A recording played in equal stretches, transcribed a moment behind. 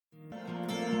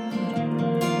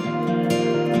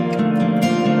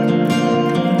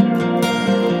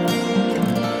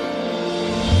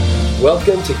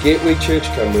Welcome to Gateway Church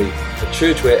Cymru, a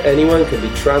church where anyone can be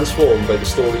transformed by the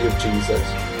story of Jesus.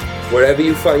 Wherever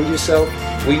you find yourself,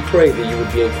 we pray that you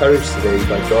would be encouraged today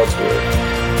by God's word.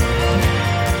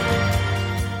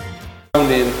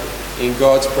 In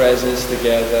God's presence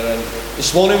together, and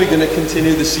this morning we're going to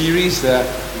continue the series that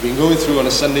we've been going through on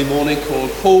a Sunday morning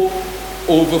called Hope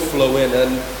Overflowing,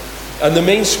 and the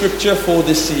main scripture for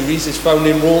this series is found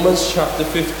in Romans chapter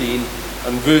 15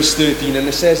 and verse 13, and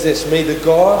it says this: "May the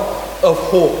God of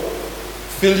hope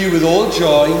fill you with all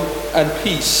joy and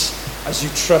peace as you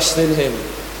trust in him,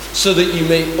 so that you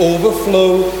may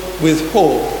overflow with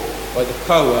hope by the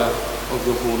power of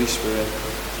the Holy Spirit."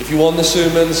 If you want the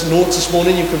sermon's notes this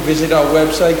morning, you can visit our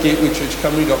website,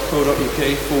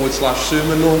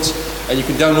 gatewaychurchcymru.co.uk/sermon notes, and you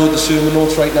can download the sermon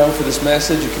notes right now for this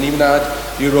message. You can even add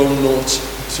your own notes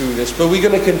to this. But we're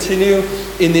going to continue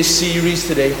in this series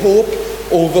today, Hope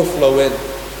Overflowing.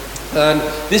 And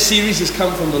this series has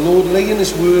come from the Lord laying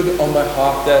this word on my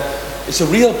heart that it's a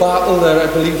real battle that I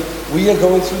believe we are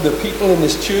going through, the people in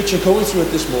this church are going through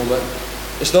at this moment.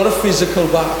 It's not a physical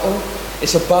battle.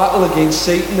 It's a battle against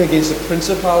Satan, against the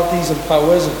principalities and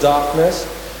powers of darkness.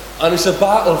 And it's a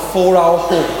battle for our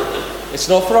hope. It's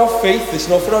not for our faith, it's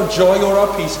not for our joy or our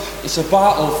peace. It's a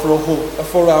battle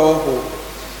for our hope.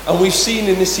 And we've seen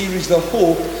in this series that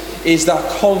hope is that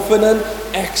confident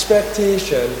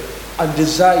expectation and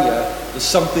desire that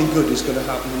something good is going to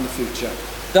happen in the future.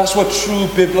 That's what true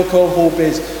biblical hope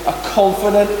is, a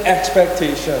confident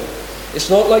expectation. It's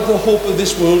not like the hope of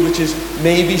this world, which is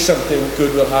maybe something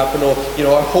good will happen, or,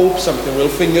 I hope something will,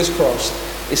 fingers crossed.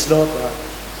 It's not that.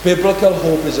 Biblical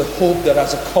hope is a hope that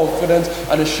has a confidence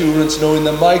and assurance, knowing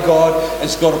that my God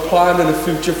has got a plan and a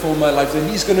future for my life, that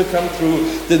he's going to come through,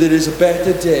 that there is a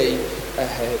better day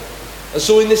ahead. And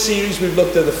so in this series, we've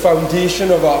looked at the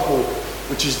foundation of our hope,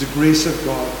 which is the grace of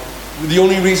God. The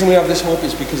only reason we have this hope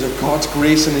is because of God's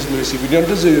grace and his mercy. We don't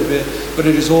deserve it, but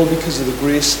it is all because of the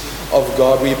grace of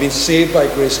God. We have been saved by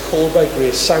grace, called by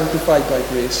grace, sanctified by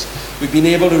grace. We've been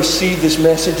able to receive this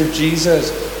message of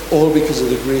Jesus, all because of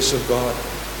the grace of God.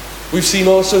 We've seen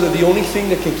also that the only thing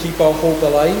that can keep our hope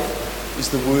alive is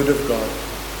the Word of God.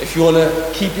 If you want to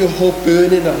keep your hope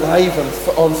burning alive and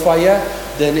on fire,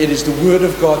 then it is the Word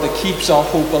of God that keeps our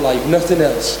hope alive. Nothing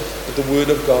else but the Word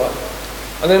of God.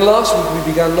 And then last week we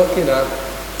began looking at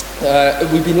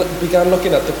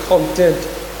the content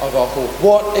of our hope.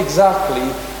 What exactly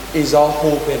is our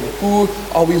hope in? Who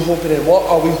are we hoping in? What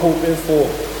are we hoping for?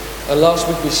 And last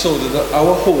week we saw that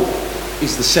our hope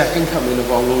is the second coming of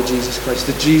our Lord Jesus Christ.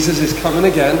 That Jesus is coming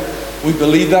again. We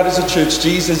believe that as a church.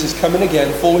 Jesus is coming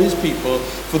again for his people,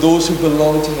 for those who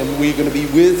belong to him. We're going to be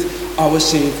with our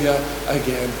Saviour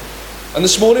again. And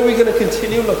this morning we're going to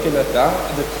continue looking at that,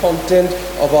 the content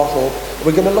of our hope.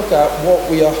 We're going to look at what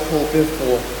we are hoping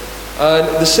for. And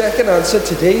the second answer,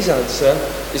 today's answer,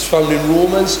 is found in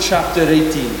Romans chapter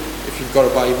 18, if you've got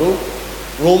a Bible.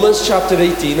 Romans chapter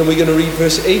 18, and we're going to read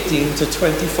verse 18 to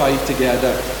 25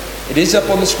 together. It is up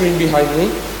on the screen behind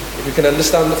me. If you can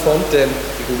understand the font, then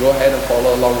you can go ahead and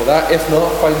follow along with that. If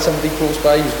not, find somebody close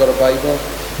by who's got a Bible.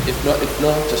 If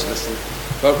not, just listen.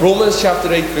 But Romans chapter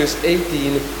 8, verse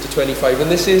 18 to 25. And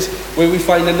this is where we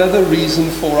find another reason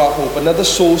for our hope, another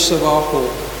source of our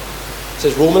hope. It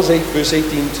says, Romans 8, verse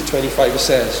 18 to 25, it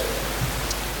says,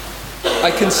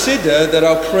 "I consider that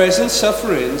our present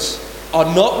sufferings are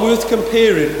not worth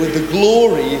comparing with the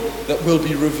glory that will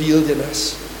be revealed in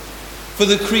us. For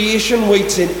the creation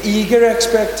waits in eager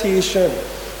expectation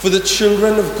for the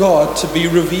children of God to be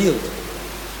revealed.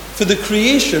 For the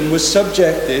creation was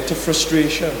subjected to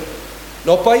frustration,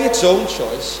 not by its own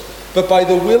choice, but by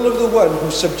the will of the one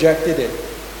who subjected it,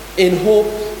 in hope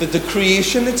that the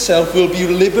creation itself will be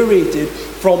liberated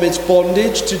from its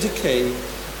bondage to decay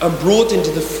and brought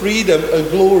into the freedom and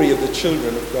glory of the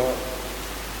children of God.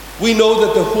 We know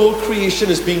that the whole creation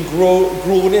has been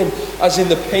grown in, as in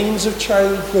the pains of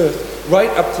childbirth,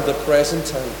 right up to the present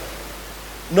time.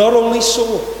 Not only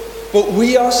so, but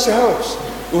we ourselves,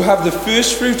 who have the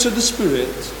first fruits of the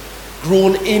Spirit,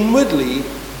 grown inwardly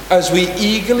as we wait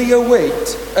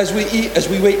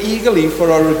eagerly for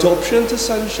our adoption to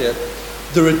sonship,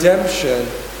 the redemption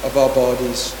of our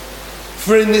bodies.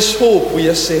 For in this hope we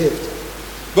are saved.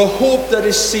 But hope that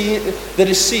is seen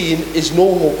is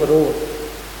no hope at all.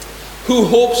 Who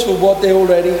hopes for what they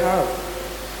already have?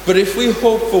 But if we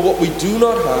hope for what we do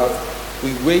not have,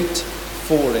 we wait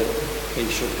for it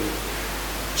patiently."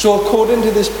 So according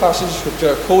to this passage of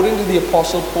scripture, according to the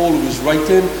Apostle Paul, who was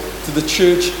writing to the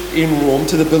church in Rome,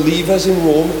 to the believers in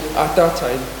Rome at that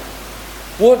time,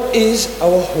 what is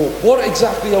our hope? What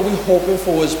exactly are we hoping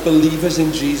for as believers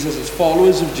in Jesus, as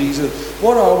followers of Jesus?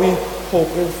 What are we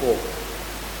hoping for?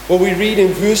 Well, we read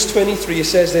in verse 23, it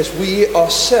says this, we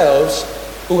ourselves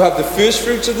who have the first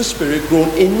fruits of the Spirit groan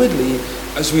inwardly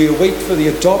as we await for the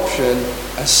adoption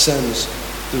as sons,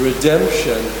 the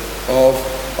redemption of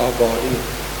our body.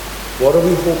 What are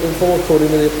we hoping for according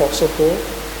to the Apostle Paul?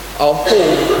 Our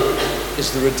hope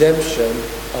is the redemption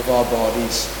of our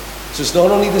bodies. So it's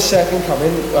not only the second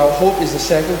coming, our hope is the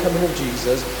second coming of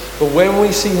Jesus, but when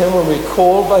we see him, when we're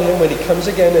called by him, when he comes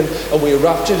again and we're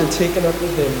raptured and taken up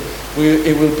with him,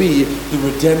 it will be the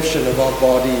redemption of our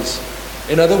bodies.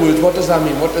 In other words, what does that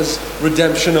mean? What does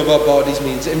redemption of our bodies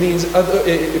mean?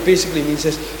 It basically means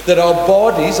this, that our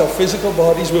bodies, our physical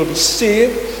bodies, will be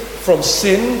saved from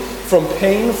sin, from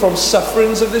pain, from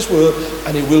sufferings of this world,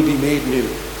 and it will be made new.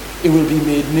 It will be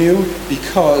made new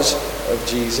because of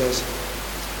Jesus.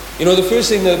 You know, the first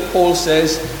thing that Paul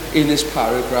says in this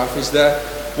paragraph is that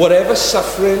whatever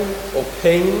suffering or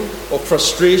pain or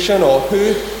frustration or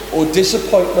hurt or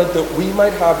disappointment that we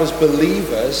might have as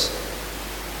believers,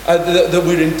 that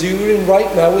we're enduring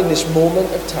right now in this moment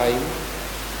of time,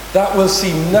 that will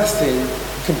seem nothing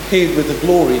compared with the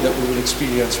glory that we will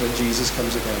experience when Jesus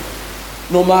comes again.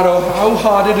 No matter how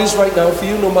hard it is right now for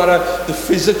you, no matter the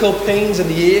physical pains and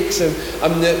the aches and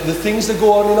the things that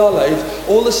go on in our lives,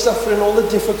 all the suffering, all the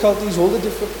difficulties, all the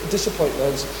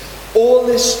disappointments, all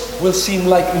this will seem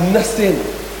like nothing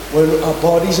when our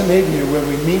bodies are made new, when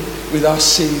we meet with our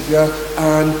Saviour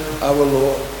and our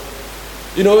Lord.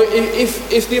 You know,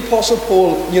 if the Apostle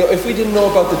Paul, if we didn't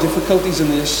know about the difficulties and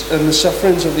the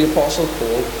sufferings of the Apostle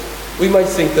Paul, we might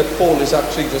think that Paul is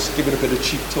actually just giving a bit of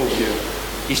cheap talk here.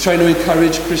 He's trying to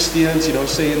encourage Christians,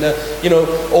 saying that,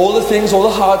 all the things, all the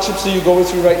hardships that you're going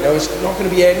through right now, it's not going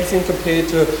to be anything compared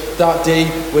to that day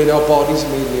when our bodies are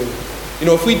made new.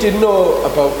 If we didn't know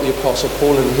about the Apostle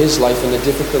Paul and his life and the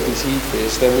difficulties he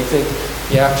faced, then we think,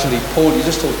 yeah, actually, Paul, you're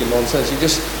just talking nonsense.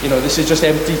 This is just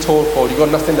empty talk, Paul. You've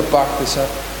got nothing to back this up.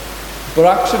 But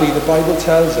actually, the Bible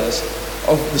tells us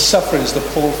of the sufferings that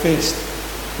Paul faced.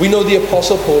 We know the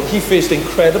Apostle Paul, he faced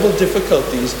incredible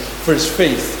difficulties for his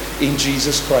faith in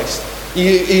Jesus Christ.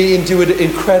 He endured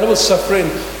incredible suffering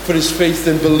for his faith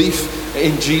and belief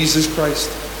in Jesus Christ.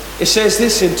 It says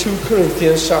this in 2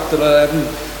 Corinthians chapter 11,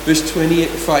 verse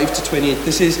 25 to 28.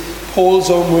 This is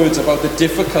Paul's own words about the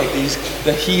difficulties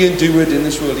that he endured in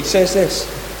this world. He says this,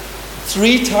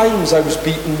 3 times I was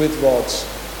beaten with rods.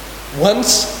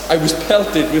 Once I was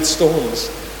pelted with stones.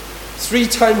 3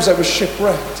 times I was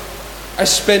shipwrecked. I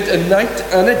spent a night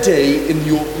and a day in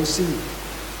the open sea.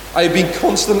 I have been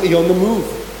constantly on the move.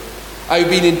 I have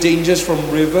been in dangers from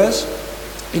rivers,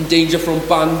 in danger from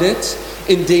bandits,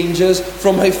 in dangers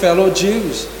from my fellow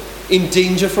Jews, in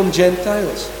danger from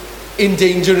Gentiles, in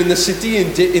danger in the city,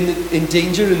 in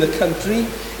danger in the country,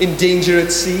 in danger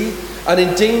at sea, and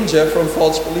in danger from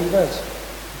false believers.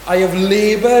 I have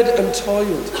laboured and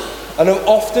toiled, and have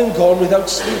often gone without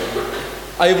sleep.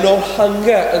 I have known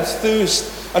hunger and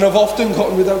thirst, and have often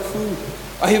gotten without food.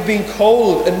 I have been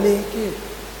cold and naked.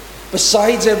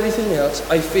 Besides everything else,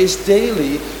 I face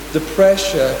daily the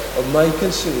pressure of my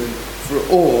concern for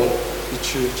all the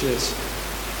churches.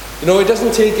 It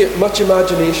doesn't take much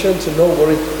imagination to know what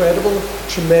incredible,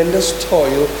 tremendous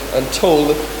toil and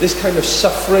toll this kind of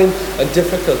suffering and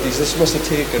difficulties this must have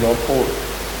taken on Paul.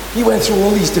 He went through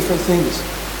all these different things.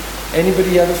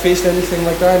 Anybody ever faced anything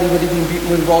like that? Anybody been beaten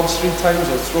with rods 3 times,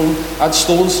 or had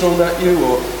stones thrown at you,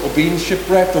 or been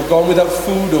shipwrecked, or gone without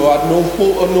food, or had no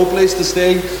hope or no place to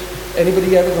stay?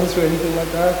 Anybody ever gone through anything like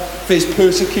that? Faced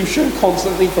persecution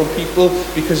constantly from people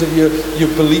because of your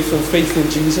belief and faith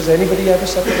in Jesus? Anybody ever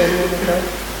suffered anything like that?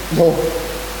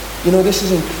 No. This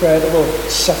is incredible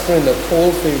suffering that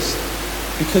Paul faced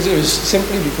because it was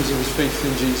simply because of his faith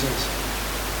in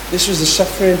Jesus. This was the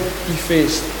suffering he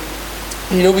faced.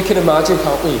 We can imagine,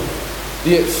 can't we?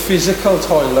 The physical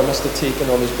toil that must have taken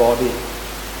on his body.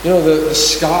 The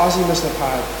scars he must have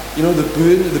had. The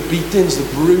burn, the beatings, the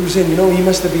bruising. He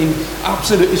must have been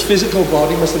his physical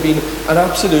body must have been an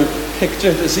absolute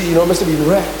picture to see. It must have been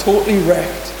wrecked, totally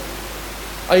wrecked.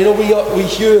 And we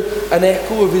hear an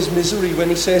echo of his misery when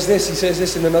he says this. He says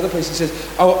this in another place. He says,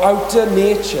 our outer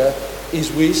nature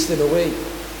is wasting away.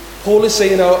 Paul is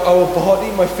saying our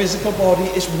body, my physical body,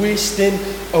 is wasting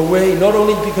away. Not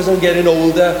only because I'm getting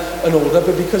older and older,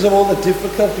 but because of all the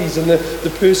difficulties and the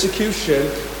persecution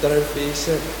that I'm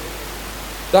facing.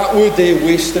 That word there,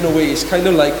 wasting away, is kind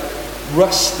of like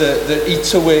rust that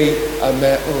eats away a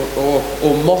metal,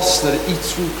 or moss that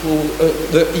eats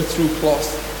through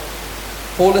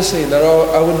cloth. Paul is saying that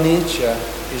our nature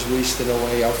is wasting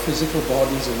away. Our physical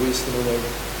bodies are wasting away.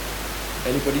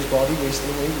 Anybody's body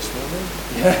wasting away this morning?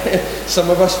 Yeah, some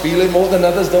of us feel it more than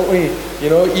others, don't we?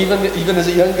 Even as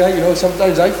a young guy,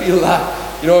 sometimes I feel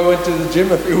that. You know, I went to the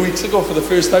gym a few weeks ago for the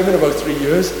first time in about 3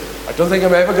 years. I don't think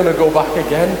I'm ever going to go back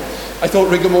again. I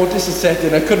thought rigor mortis had set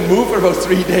in. I couldn't move for about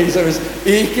 3 days. I was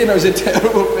aching. I was in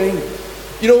terrible pain.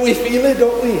 You know, we feel it,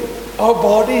 don't we? Our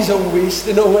bodies are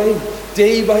wasting away.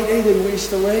 Day by day, they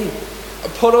waste away.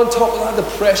 Put on top of that the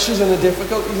pressures and the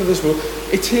difficulties of this world,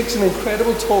 it takes an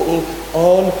incredible toll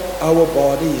on our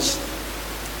bodies.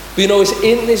 But you know, it's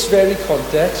in this very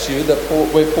context here that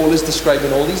where Paul is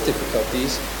describing all these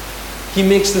difficulties, he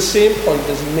makes the same point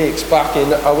as he makes back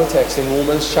in our text in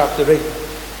Romans chapter 8.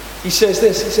 He says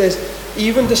this, he says,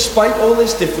 even despite all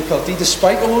this difficulty,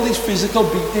 despite all these physical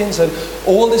beatings and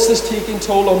all this that's taking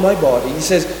toll on my body, he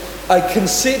says, I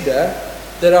consider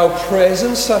that our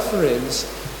present sufferings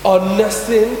are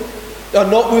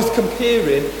not worth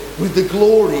comparing with the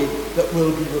glory that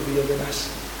will be revealed in us.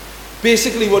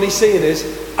 Basically what he's saying is,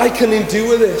 I can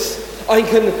endure this. I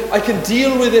can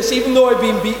deal with this, even though I've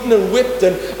been beaten and whipped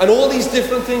and all these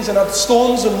different things and had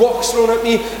stones and rocks thrown at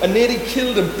me and nearly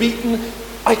killed and beaten.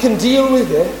 I can deal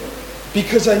with it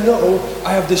because I know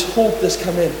I have this hope that's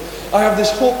coming. I have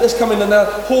this hope that's coming, and that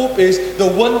hope is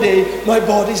that one day my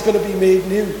body's going to be made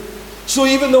new. So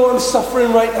even though I'm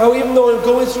suffering right now, even though I'm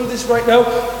going through this right now,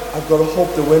 I've got a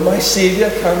hope that when my Saviour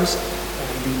comes,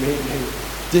 I will be made new.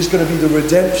 There's going to be the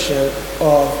redemption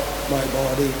of my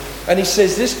body. And he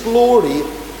says this glory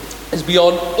is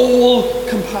beyond all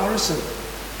comparison.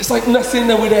 It's like nothing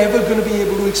that we're ever going to be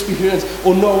able to experience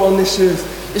or know on this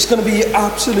earth. It's going to be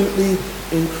absolutely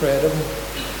incredible.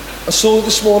 So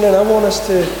this morning I want us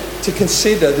to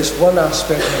consider this one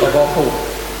aspect of our hope.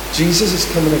 Jesus is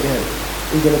coming again.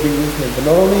 We're going to be with him. But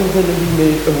not only are we going to be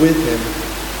made with him,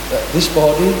 this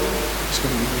body is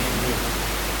going to be made new.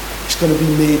 It's going to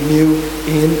be made new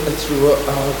in and through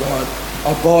our God.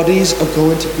 Our bodies are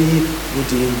going to be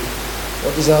redeemed.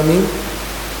 What does that mean?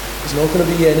 There's not going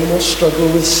to be any more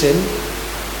struggle with sin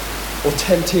or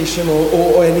temptation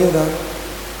or any of that.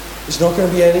 There's not going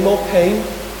to be any more pain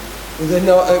in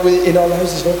our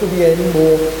lives. There's not going to be any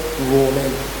more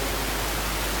groaning.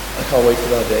 I can't wait for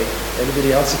that day.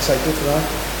 Anybody else excited for that?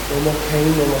 No more pain,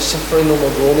 no more suffering, no more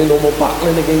groaning, no more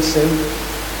battling against sin.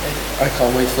 I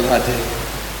can't wait for that day.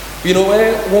 You know,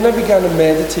 when I began to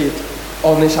meditate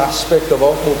on this aspect of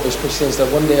our hope as Christians,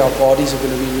 that one day our bodies are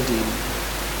going to be redeemed,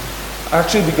 I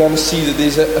actually began to see that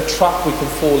there's a trap we can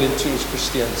fall into as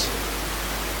Christians.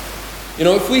 You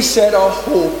know, if we set our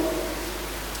hope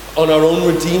on our own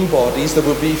redeemed bodies that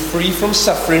will be free from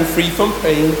suffering, free from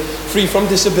pain, free from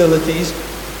disabilities,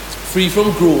 free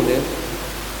from groaning,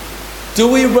 do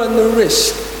we run the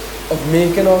risk of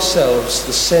making ourselves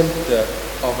the centre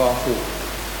of our hope?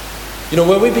 You know,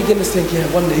 when we begin to think,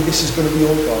 yeah, one day this is going to be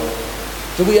all gone,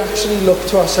 do we actually look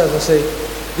to ourselves and say,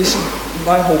 this is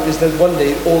my hope, is that one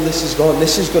day all this is gone,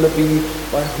 this is going to be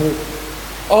my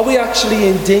hope? Are we actually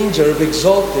in danger of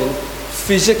exalting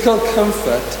physical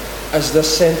comfort as the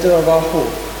centre of our hope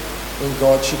when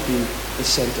God should be the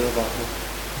centre of our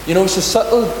hope? You know, it's a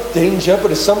subtle danger,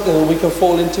 but it's something that we can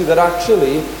fall into, that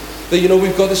actually, that, you know,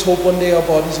 we've got this hope one day our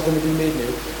bodies are going to be made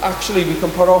new. Actually, we can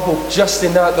put our hope just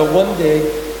in that one day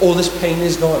all this pain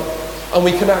is gone. And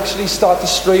we can actually start to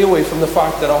stray away from the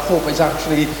fact that our hope is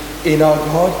actually in our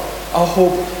God. Our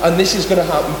hope, and this is going to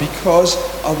happen because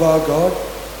of our God.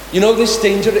 You know, this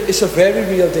danger is a very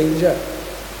real danger.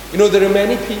 You know, there are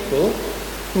many people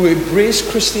who embrace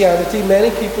Christianity, many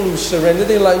people who surrender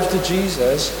their lives to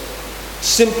Jesus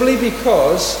simply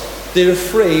because they're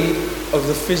afraid of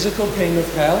the physical pain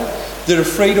of hell. They're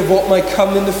afraid of what might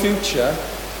come in the future,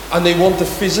 and they want the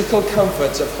physical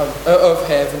comforts of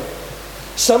heaven.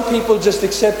 Some people just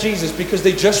accept Jesus because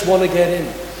they just want to get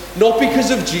in. Not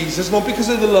because of Jesus, not because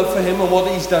of the love for him and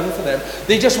what he's done for them.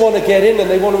 They just want to get in, and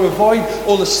they want to avoid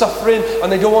all the suffering,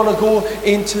 and they don't want to go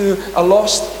into a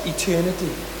lost eternity.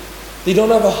 They don't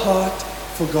have a heart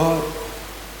for God.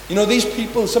 You know, these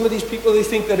people, some of these people, they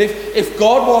think that if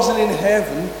God wasn't in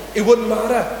heaven, it wouldn't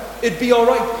matter. It'd be all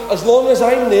right. As long as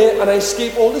I'm there and I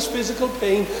escape all this physical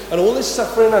pain and all this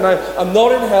suffering, and I'm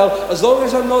not in hell, as long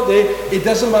as I'm not there, it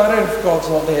doesn't matter if God's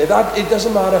not there. It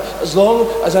doesn't matter as long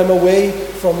as I'm away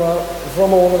from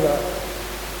all of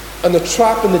that. And the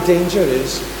trap and the danger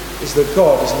is that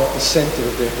God is not the centre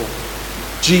of their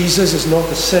hope. Jesus is not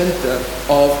the centre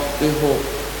of their hope.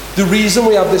 The reason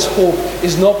we have this hope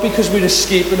is not because we're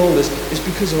escaping all this, it's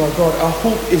because of our God. Our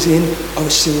hope is in our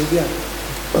Saviour.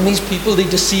 And these people, they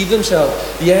deceive themselves.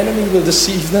 The enemy will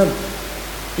deceive them,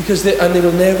 because they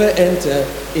will never enter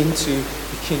into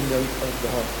the kingdom of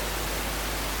God.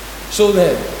 So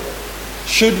then,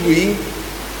 should we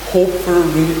hope for a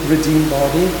redeemed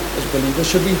body as believers?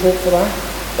 Should we hope for that?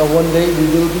 That one day we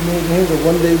will be made new, that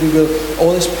one day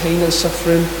all this pain and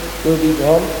suffering will be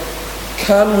gone?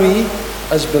 Can we,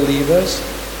 as believers,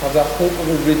 have that hope of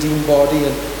a redeemed body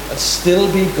and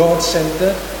still be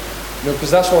God-centered?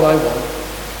 Because that's what I want.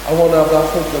 I want to have that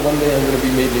hope that one day I'm going to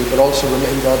be made new, but also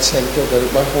remain God-centered, that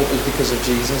my hope is because of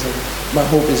Jesus and my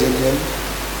hope is in Him.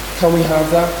 Can we have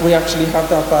that? Can we actually have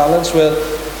that balance? Well,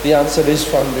 the answer is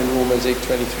found in Romans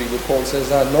 8:23, where Paul says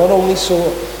that not only so,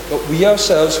 but we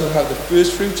ourselves who have the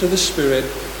first fruits of the Spirit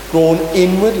groan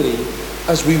inwardly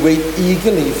as we wait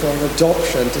eagerly for our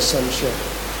adoption to sonship,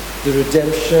 the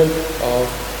redemption of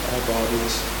our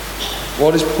bodies.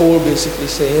 What is Paul basically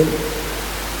saying?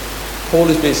 Paul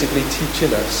is basically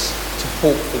teaching us to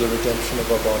hope for the redemption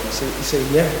of our bodies. He's saying,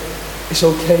 yeah, it's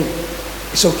okay.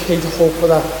 It's okay to hope for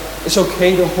that. It's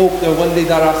okay to hope that one day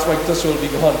that arthritis will be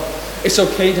gone. It's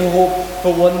okay to hope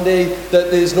for one day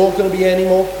that there's not going to be any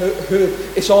more hurt.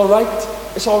 It's all right.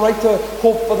 It's all right to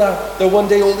hope for that one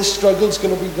day all the struggle's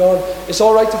going to be gone. It's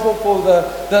all right to hope for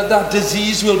that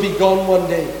disease will be gone one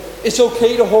day. It's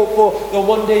okay to hope for that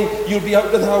one day you'll be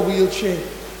out of that wheelchair.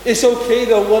 It's okay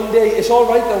that one day, it's all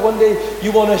right that one day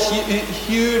you want to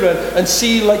hear and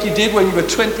see like you did when you were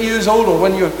 20 years old or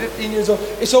when you were 15 years old.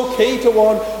 It's okay to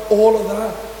want all of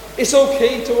that. It's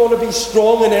okay to want to be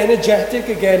strong and energetic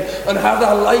again and have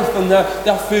that life and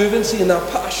that fervency and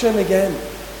that passion again.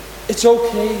 It's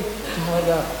okay to have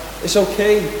that. It's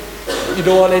okay. You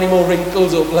don't want any more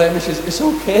wrinkles or blemishes. It's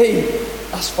okay.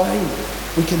 That's fine.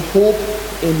 We can hope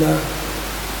in that.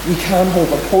 We can hope.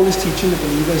 And Paul is teaching the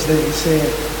believers there. He's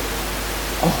saying,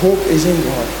 our hope is in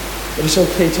God. But it's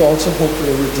okay to also hope for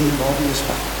a redeemed body as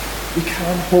well. We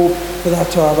can hope for that,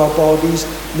 to have our bodies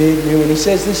made new. And he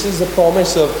says this is the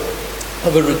promise of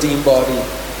a redeemed body.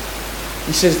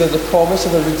 He says that the promise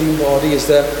of a redeemed body is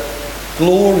that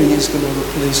glory is going to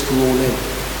replace groaning.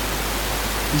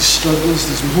 These struggles,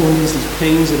 these mournings, these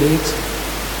pains and aches,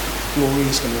 glory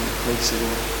is going to replace it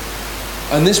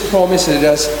all. And this promise, it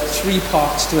has three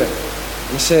parts to it.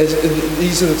 It says,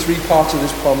 these are the three parts of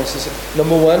this promise.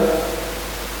 Number one,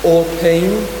 all pain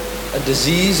and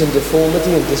disease and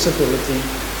deformity and disability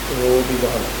will all be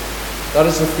gone.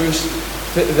 That's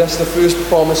the first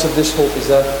promise of this hope, is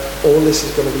that all this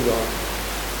is going to be gone.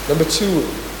 Number two,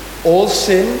 all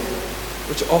sin,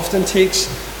 which often takes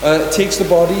the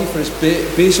body for its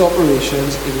base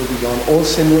operations, it will be gone. All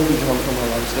sin will be gone from our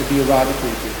lives. It'll be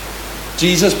eradicated.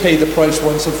 Jesus paid the price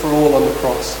once and for all on the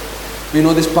cross. You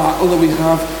know, this battle that we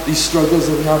have, these struggles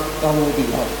that we have, that'll all be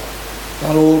gone.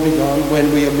 That'll all be gone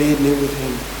when we are made new with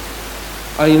Him.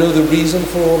 And you know, the reason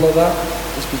for all of that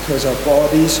is because our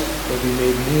bodies will be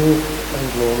made new and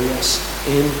glorious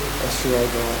in and through our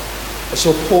God. And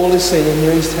so Paul is saying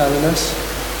here, he's telling us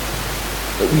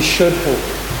that we should hope.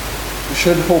 We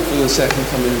should hope for the second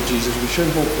coming of Jesus. We should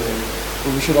hope for Him.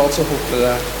 But we should also hope for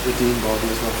that redeemed body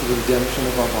as well, for the redemption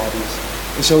of our bodies.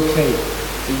 It's okay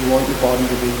that you want your body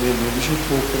to be made new. We should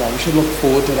hope for that. We should look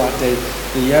forward to that day.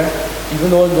 That, yeah, even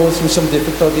though I'm going through some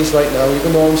difficulties right now,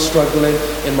 even though I'm struggling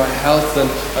in my health and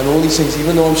all these things,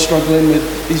 even though I'm struggling with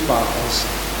these battles,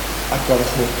 I've got to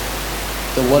hope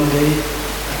that one day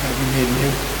I'm going to be made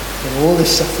new. That all this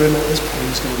suffering, all this pain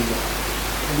is going to be gone.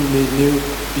 I'll be made new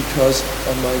because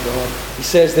of my God. He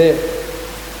says there,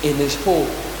 in this hope,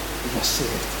 we are saved.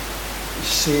 We're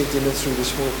saved in and through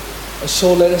this hope. And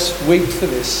so let us wait for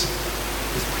this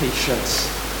with patience.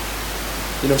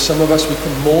 You know, some of us, we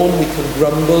can moan, we can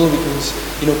grumble, we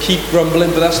can, keep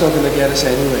grumbling, but that's not going to get us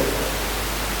anywhere.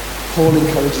 Paul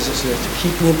encourages us here to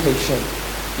keep being patient.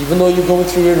 Even though you're going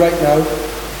through it right now,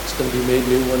 it's going to be made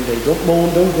new one day. Don't moan,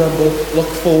 don't grumble. Look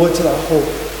forward to that hope.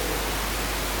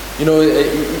 You know,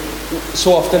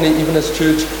 so often, even as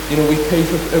church, we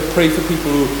pray for people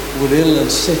who are ill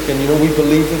and sick, and we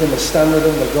believe with them, we stand with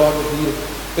them, that God will heal.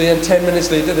 But then 10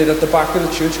 minutes later, they're at the back of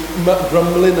the church,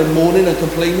 grumbling and moaning and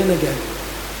complaining again.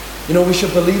 We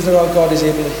should believe that our God is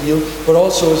able to heal, but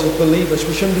also as believers,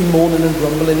 we shouldn't be moaning and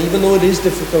grumbling, even though it is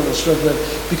difficult and struggling,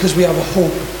 because we have a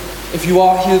hope. If you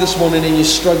are here this morning and you're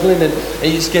struggling and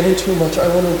it's getting too much, I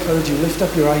want to encourage you, lift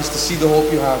up your eyes to see the hope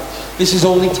you have. This is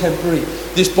only temporary.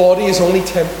 This body is only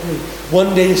temporary.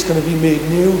 One day it's going to be made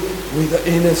new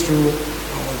in and through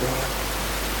our God.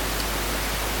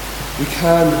 We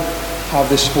can have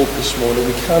this hope this morning.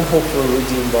 We can hope for a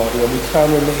redeemed body, and we can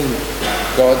remain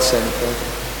God-centered.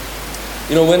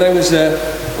 When I was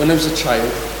a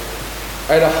child,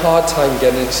 I had a hard time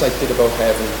getting excited about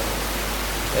heaven.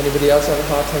 Anybody else have a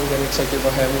hard time getting excited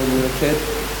about heaven when you were a kid?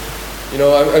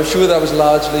 I'm sure that was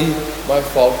largely my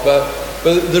fault, but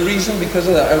the reason because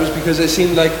of that was because it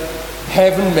seemed like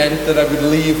heaven meant that I would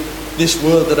leave this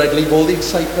world, that I'd leave all the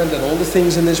excitement and all the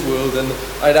things in this world, and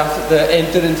I'd have to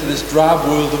enter into this drab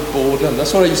world of boredom.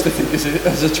 That's what I used to think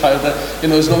as a child, that,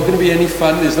 there's not going to be any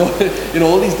fun, there's not,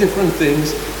 all these different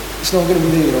things. It's not going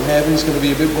to be, heaven's going to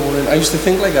be a bit boring. I used to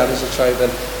think like that as a child,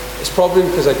 and it's probably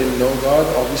because I didn't know God,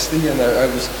 obviously, and I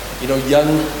was, young,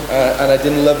 and I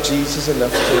didn't love Jesus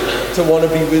enough to want to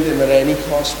be with him at any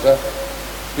cost. But,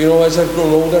 as I've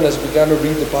grown older and as I began to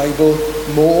read the Bible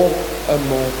more and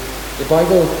more, the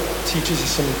Bible teaches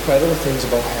us some incredible things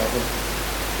about heaven.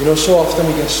 So often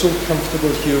we get so comfortable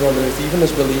here on earth, even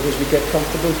as believers, we get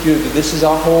comfortable here, that this is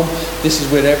our home, this is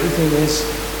where everything is.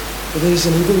 But there's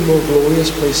an even more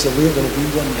glorious place that we're going to be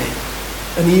one day.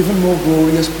 An even more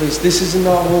glorious place. This isn't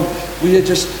our home. We are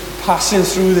just passing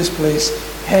through this place.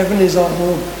 Heaven is our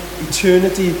home.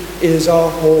 Eternity is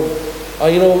our home.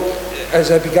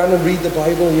 As I began to read the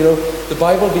Bible, the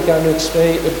Bible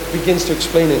begins to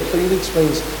explain, it clearly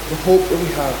explains the hope that we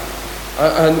have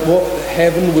and what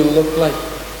heaven will look like.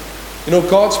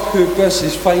 God's purpose,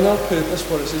 his final purpose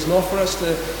for us, is not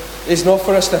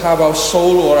for us to have our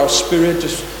soul or our spirit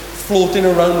just floating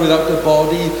around without the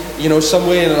body,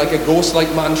 somewhere in like a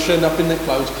ghost-like mansion up in the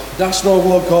clouds. That's not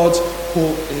what God's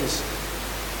hope is.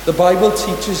 The Bible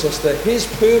teaches us that his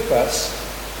purpose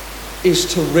is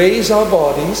to raise our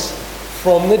bodies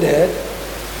from the dead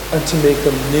and to make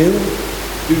them new,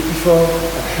 beautiful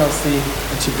and healthy,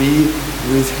 and to be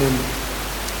with him.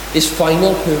 His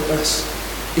final purpose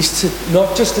is to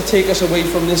not just to take us away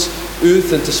from this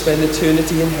earth and to spend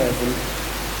eternity in heaven,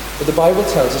 but the Bible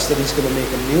tells us that he's going to make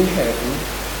a new heaven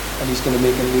and he's going to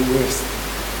make a new earth.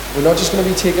 We're not just going to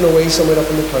be taken away somewhere up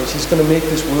in the clouds. He's going to make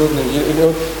this world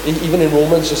new. Even in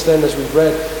Romans just then, as we've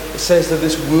read, it says that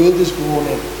this world is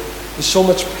groaning. There's so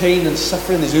much pain and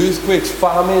suffering. There's earthquakes,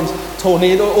 famines,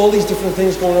 tornadoes, all these different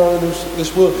things going on in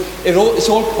this world. It's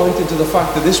all pointing to the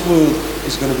fact that this world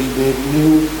is going to be made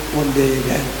new one day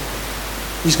again.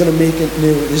 He's going to make it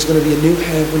new. There's going to be a new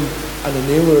heaven and a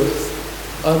new earth.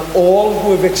 And all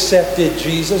who have accepted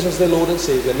Jesus as their Lord and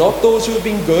Saviour, not those who have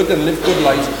been good and lived good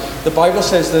lives. The Bible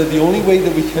says that the only way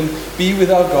that we can be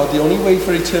with our God, the only way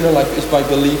for eternal life, is by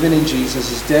believing in Jesus,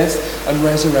 his death and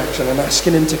resurrection, and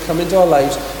asking him to come into our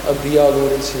lives and be our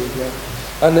Lord and Saviour.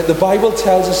 And the Bible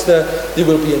tells us that there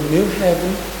will be a new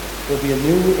heaven, there will be a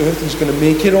new earth. He's going to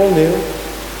make it all new.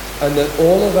 And that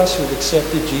all of us who have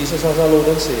accepted Jesus as our Lord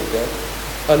and Saviour,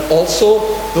 and also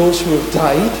those who have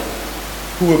died,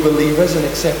 who were believers and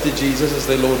accepted Jesus as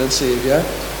their Lord and Saviour,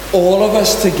 all of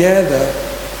us together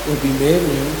will be made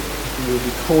new. We will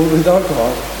be called with our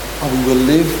God, and we will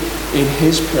live in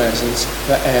his presence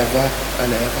forever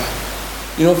and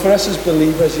ever. For us as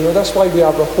believers, that's why we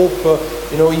have a hope for,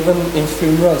 even in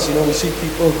funerals, we see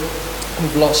people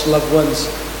who've lost loved ones,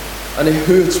 and it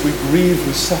hurts, we grieve,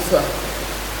 we suffer.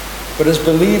 But as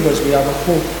believers, we have a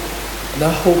hope, and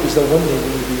that hope is that one day we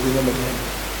will be with him again.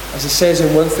 As it says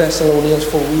in 1 Thessalonians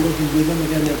 4, we will be with him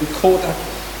again. They'll be caught up.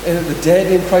 And the dead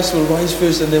in Christ will rise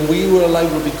first, and then we who are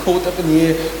alive will be caught up in the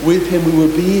air with him. We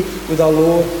will be with our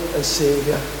Lord and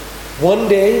Saviour. One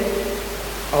day,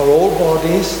 our old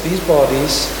bodies, these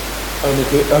bodies,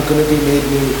 are going to be made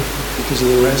new because of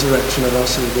the resurrection of our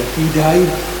Saviour. He died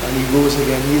and he rose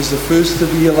again. He is the first to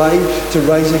be alive, to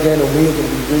rise again, and we are going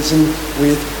to be risen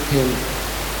with him.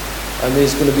 And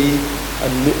there's going to be,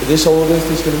 this old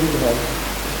earth is going to be gone,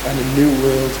 and a new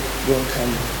world will come.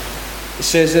 It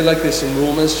says it like this in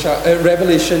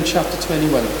Revelation chapter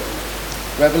 21.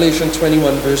 Revelation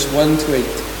 21 verse 1 to 8.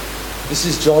 This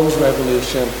is John's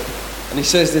revelation. And he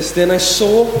says this: Then I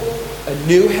saw a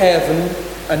new heaven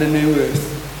and a new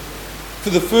earth. For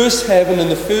the first heaven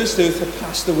and the first earth had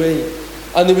passed away,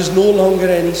 and there was no longer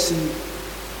any sea.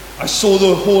 I saw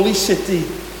the holy city,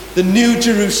 the new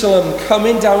Jerusalem,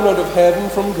 coming down out of heaven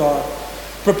from God,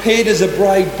 prepared as a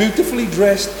bride, beautifully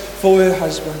dressed for her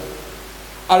husband.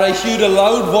 And I heard a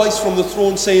loud voice from the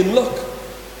throne saying, Look,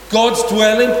 God's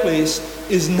dwelling place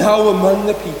is now among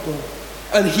the people,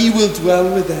 and he will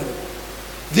dwell with them.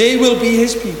 They will be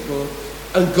his people,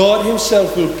 and God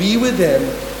himself will be with them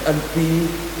and be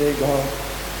their God.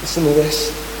 Listen to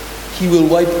this. He will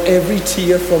wipe every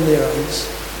tear from their eyes.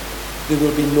 There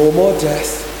will be no more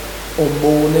death, or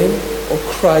mourning, or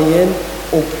crying,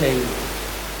 or pain.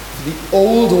 The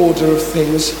old order of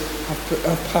things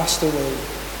have passed away.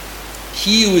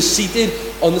 He who is seated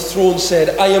on the throne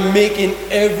said, I am making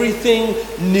everything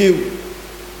new.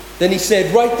 Then he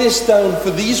said, Write this down,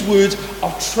 for these words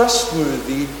are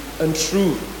trustworthy and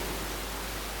true.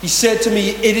 He said to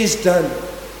me, It is done.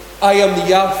 I am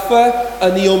the Alpha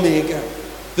and the Omega,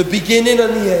 the beginning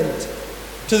and the end.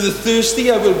 To the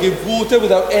thirsty I will give water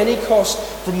without any cost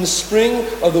from the spring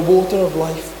of the water of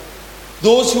life.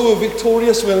 Those who are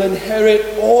victorious will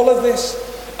inherit all of this,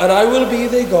 and I will be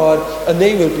their God, and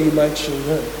they will be my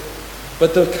children.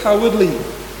 But the cowardly,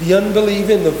 the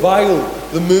unbelieving, the vile,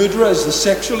 the murderers, the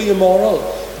sexually immoral,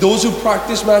 those who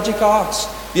practice magic arts,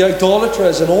 the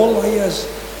idolaters, and all liars,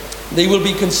 they will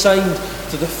be consigned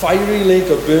to the fiery lake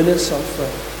of burning sulfur.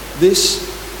 This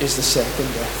is the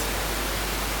second death.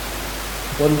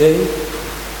 One day,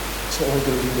 it's all going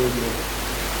to be made new.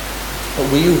 And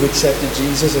we who've accepted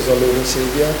Jesus as our Lord and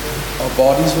Saviour, our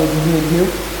bodies will be made new,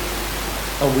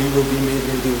 and we will be made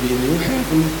new. There will be a new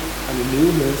heaven and a new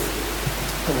earth,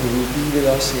 and we will be with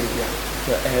our Saviour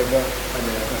forever and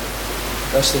ever.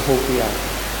 That's the hope we have.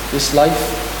 This life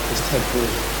is temporary.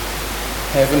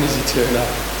 Heaven is eternal.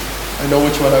 I know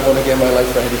which one I want to get my life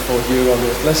ready for here on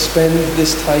earth. Let's spend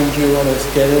this time here on earth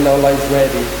getting our life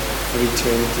ready for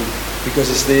eternity, because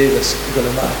it's there that's going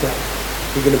to matter.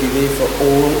 We're going to be there for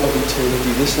all of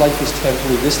eternity. This life is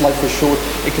temporary. This life is short.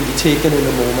 It can be taken in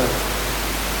a moment.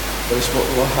 But it's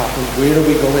what happens. Where are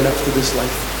we going after this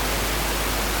life?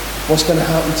 What's going to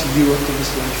happen to you after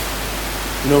this life?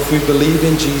 You know, if we believe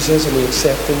in Jesus and we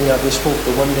accept Him, we have this hope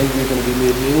that one day we're going to be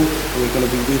made new and we're going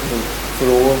to be with Him for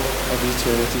all of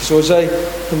eternity. So as I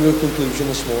come to a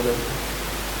conclusion this morning,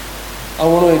 I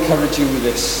want to encourage you with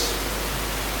this.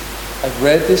 I've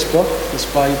read this book, this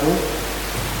Bible,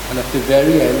 and at the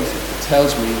very end, it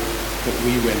tells me that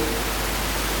we win.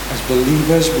 As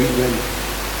believers, we win.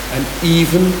 And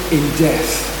even in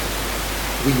death,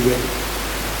 we win.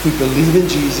 If we believe in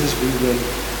Jesus, we win.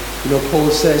 You know, Paul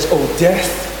says, "Oh,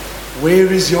 death, where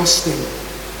is your sting?"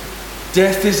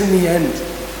 Death isn't the end.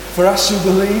 For us who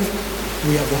believe,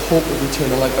 we have the hope of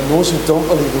eternal life. And those who don't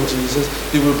believe in Jesus,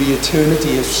 there will be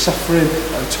eternity of suffering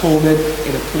and torment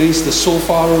in a place that's so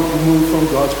far removed from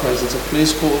God's presence, a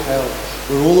place called hell,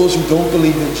 where all those who don't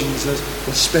believe in Jesus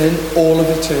will spend all of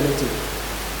eternity.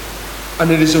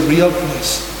 And it is a real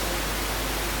place.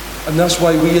 And that's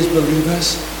why we as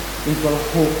believers, we've got a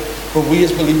hope. But we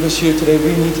as believers here today,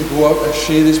 we need to go out and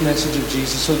share this message of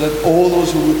Jesus, so that all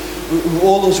those who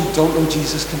don't know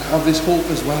Jesus can have this hope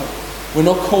as well. We're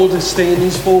not called to stay in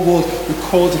these four walls. We're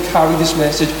called to carry this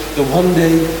message that one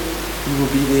day we will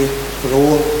be there for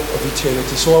all of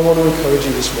eternity. So I want to encourage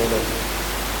you this morning.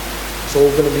 It's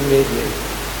all going to be made new.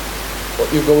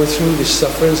 What you're going through, these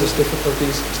sufferings, these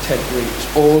difficulties, it's temporary. It's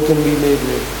all going to be made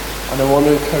new. And I want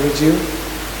to encourage you,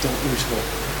 don't lose hope.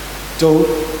 Don't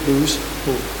lose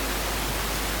hope.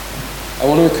 I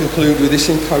want to conclude with this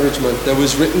encouragement that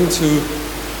was written to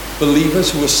believers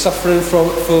who were suffering for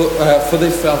their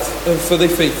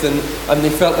faith, and they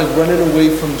felt like running away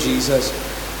from Jesus.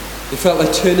 They felt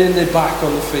like turning their back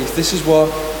on the faith. This is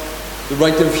what the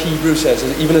writer of Hebrews says,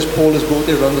 even as Paul has brought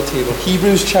it around the table.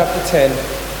 Hebrews chapter 10,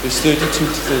 verse 32 to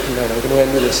 39. I'm going to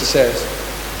end with this. It says,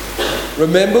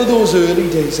 "Remember those early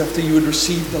days after you had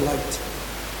received the light,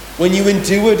 when you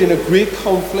endured in a great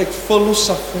conflict full of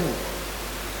suffering.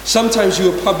 Sometimes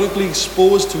you were publicly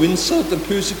exposed to insult and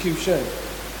persecution.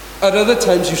 At other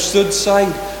times you stood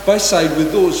side by side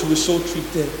with those who were so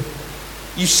treated.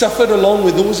 You suffered along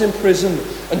with those in prison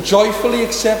and joyfully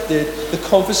accepted the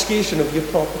confiscation of your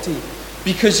property,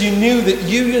 because you knew that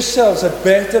you yourselves had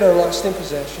better and lasting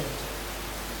possessions.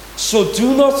 So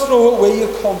do not throw away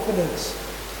your confidence.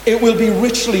 It will be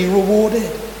richly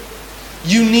rewarded.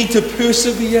 You need to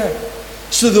persevere,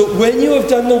 so that when you have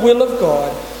done the will of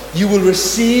God, you will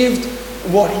receive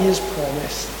what He has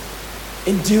promised.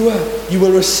 Endure. You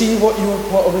will receive what He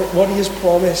has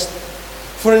promised.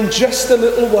 For in just a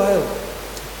little while,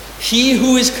 He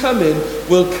who is coming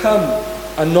will come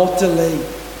and not delay.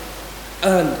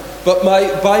 But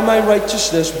by my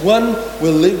righteousness, one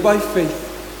will live by faith.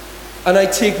 And I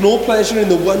take no pleasure in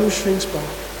the one who shrinks back.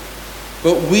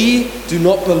 But we do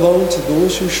not belong to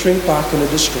those who shrink back and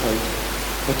are destroyed,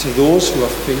 but to those who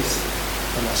have faith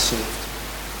and are saved."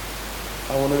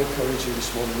 I want to encourage you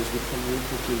this morning as we come to a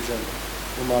conclusion.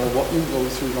 No matter what you're going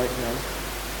through right now,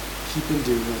 keep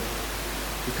enduring,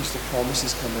 because the promise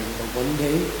is coming that one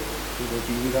day we will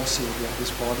be with our Saviour.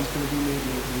 This body's going to be made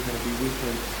new, and we're going to be with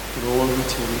Him for all of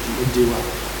eternity. Endure.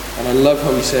 And I love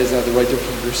how he says that, the writer of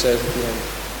Hebrews says at the end,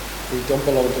 we don't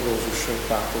belong to those who shrink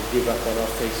back or give up on our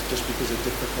faith just because of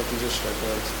difficulties or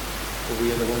struggles, but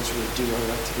we are the ones who endure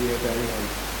right to the very end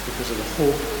because of the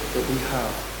hope that we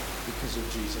have because of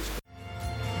Jesus.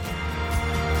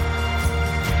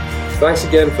 Thanks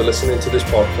again for listening to this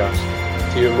podcast.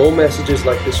 To hear more messages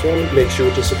like this one, make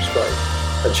sure to subscribe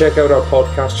and check out our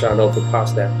podcast channel for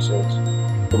past episodes.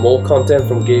 For more content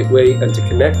from Gateway and to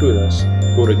connect with us,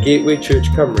 go to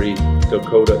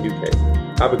gatewaychurchcumry.co.uk.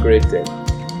 Have a great day.